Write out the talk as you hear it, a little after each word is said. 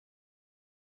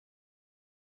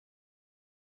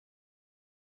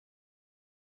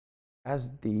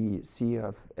As the CEO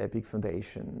of Epic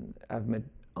Foundation, I've met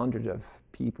hundreds of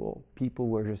people. People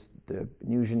were just the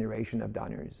new generation of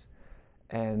donors.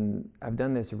 And I've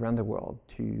done this around the world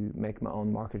to make my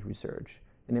own market research.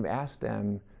 And I've asked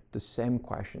them the same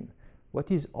question: what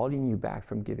is holding you back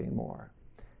from giving more?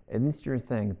 And this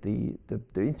interesting thing,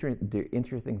 the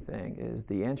interesting thing is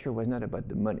the answer was not about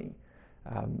the money.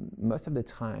 Most of the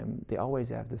time, they always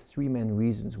have the three main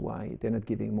reasons why they're not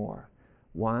giving more.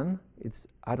 One, it's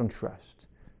I don't trust.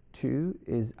 Two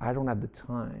is I don't have the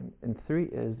time. And three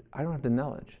is I don't have the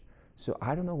knowledge. So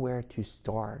I don't know where to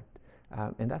start.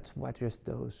 And that's what just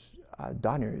those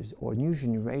donors or new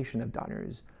generation of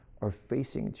donors are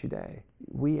facing today.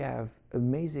 We have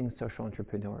amazing social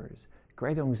entrepreneurs,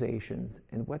 great organizations,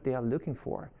 and what they are looking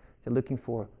for, they're looking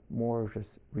for more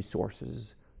just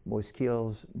resources, more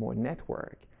skills, more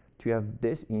network to have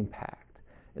this impact.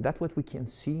 And that's what we can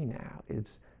see now.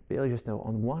 It's really just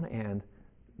on one hand,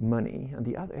 money, on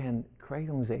the other hand, great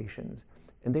organizations.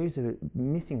 And there is a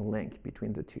missing link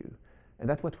between the two. And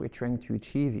that's what we're trying to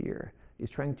achieve here, is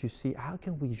trying to see how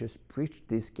can we just bridge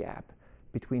this gap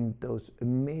between those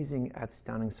amazing,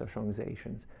 outstanding social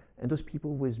organizations and those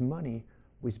people with money,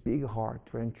 with big heart,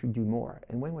 trying to do more.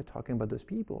 And when we're talking about those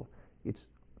people, it's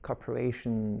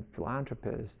corporation,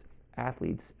 philanthropists,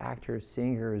 athletes, actors,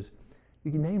 singers,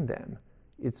 you can name them.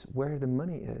 It's where the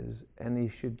money is, and they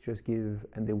should just give,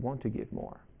 and they want to give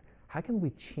more. How can we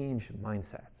change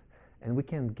mindsets? And we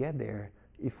can get there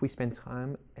if we spend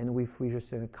time and if we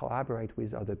just collaborate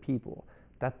with other people.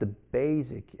 That's the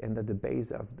basic and the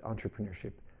base of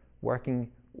entrepreneurship,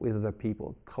 working with other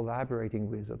people, collaborating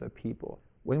with other people.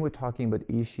 When we're talking about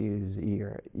issues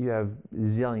here, you have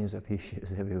zillions of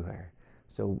issues everywhere.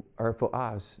 So for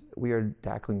us, we are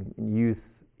tackling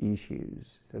youth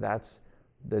issues. So that's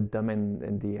the domain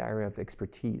and the area of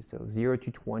expertise. So 0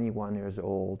 to 21 years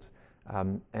old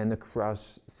and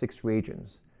across 6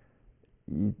 regions.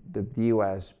 The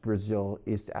US, Brazil,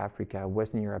 East Africa,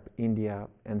 Western Europe, India,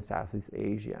 and Southeast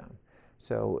Asia.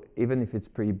 So even if it's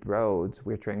pretty broad,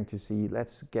 we're trying to see,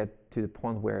 let's get to the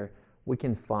point where we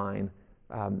can find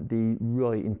the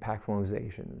really impactful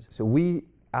organizations. So we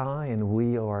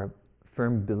are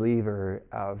firm believer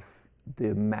of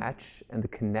the match and the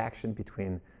connection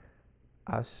between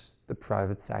us, the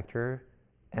private sector,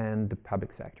 and the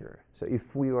public sector. So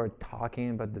if we are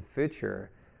talking about the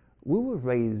future, we will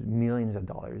raise millions of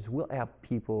dollars, we'll help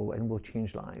people, and we'll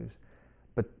change lives.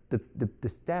 But the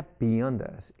step beyond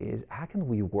this is how can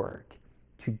we work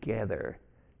together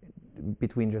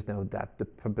between just that the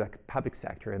public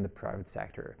sector and the private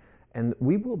sector. And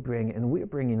we will bring, and we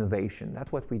bring innovation.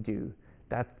 That's what we do.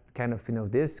 That's kind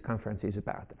of, this conference is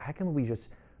about. How can we just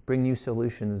bring new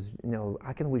solutions?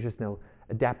 How can we just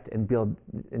adapt and build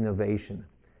innovation?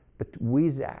 But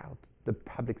without the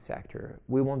public sector,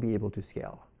 we won't be able to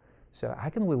scale. So how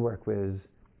can we work with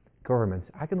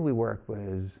governments? How can we work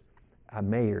with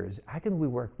mayors? How can we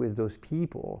work with those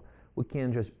people who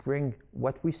can just bring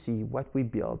what we see, what we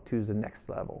build to the next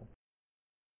level?